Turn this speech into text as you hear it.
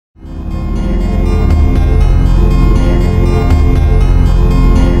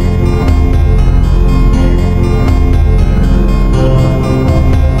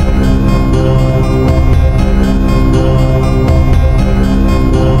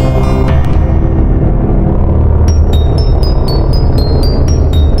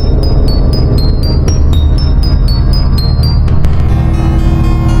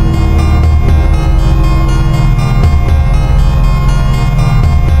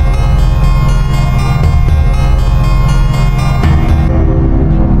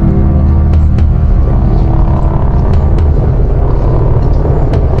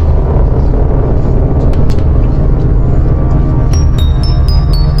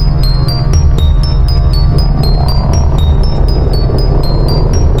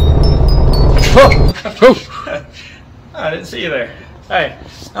Oh! I didn't see you there. Hey,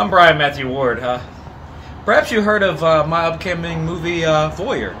 I'm Bryan Matthew Ward. Perhaps you heard of my upcoming movie,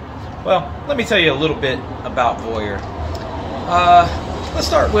 Voyeur. Well, let me tell you a little bit about Voyeur. Let's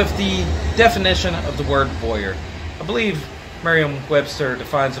start with the definition of the word voyeur. I believe Merriam-Webster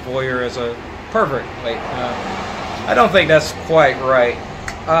defines a voyeur as a pervert. Wait, I don't think that's quite right.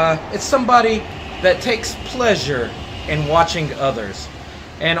 It's somebody that takes pleasure in watching others.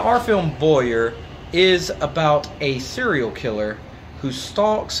 And our film Voyeur is about a serial killer who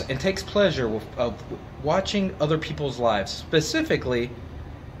stalks and takes pleasure of watching other people's lives. Specifically,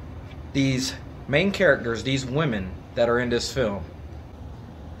 these main characters, these women that are in this film.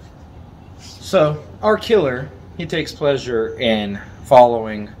 So, our killer, he takes pleasure in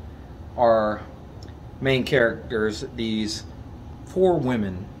following our main characters, these 4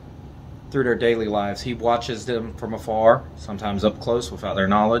 women, through their daily lives. He watches them from afar, sometimes up close without their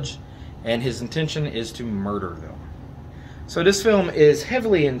knowledge, and his intention is to murder them. So this film is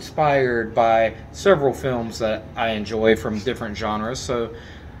heavily inspired by several films that I enjoy from different genres. So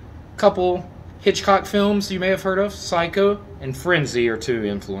a couple Hitchcock films you may have heard of, Psycho and Frenzy are 2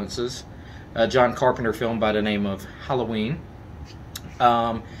 influences. A John Carpenter film by the name of Halloween.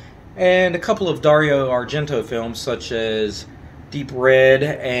 And a couple of Dario Argento films such as Deep Red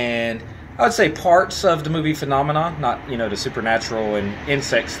and I would say parts of the movie Phenomena, not, the supernatural and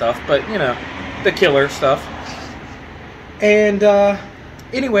insect stuff, but, the killer stuff. And,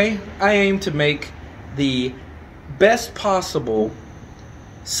 anyway, I aim to make the best possible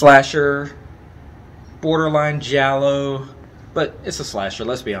slasher, borderline giallo, but it's a slasher,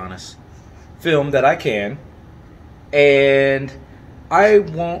 let's be honest, film that I can. And I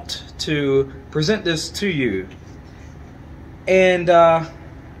want to present this to you. And,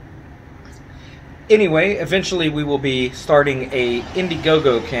 anyway, eventually we will be starting a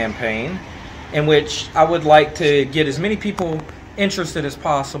Indiegogo campaign in which I would like to get as many people interested as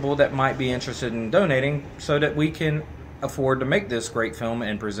possible that might be interested in donating so that we can afford to make this great film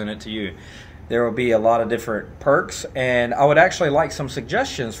and present it to you. There will be a lot of different perks, and I would actually like some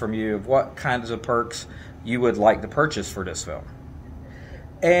suggestions from you of what kinds of perks you would like to purchase for this film.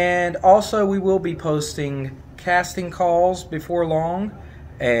 And also we will be posting casting calls before long,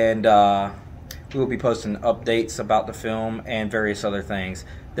 and we will be posting updates about the film and various other things.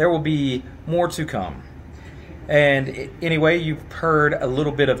 There will be more to come. And anyway, you've heard a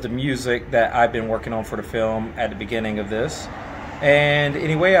little bit of the music that I've been working on for the film at the beginning of this. And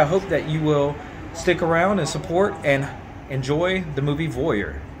anyway, I hope that you will stick around and support and enjoy the movie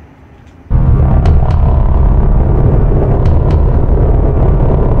Voyeur.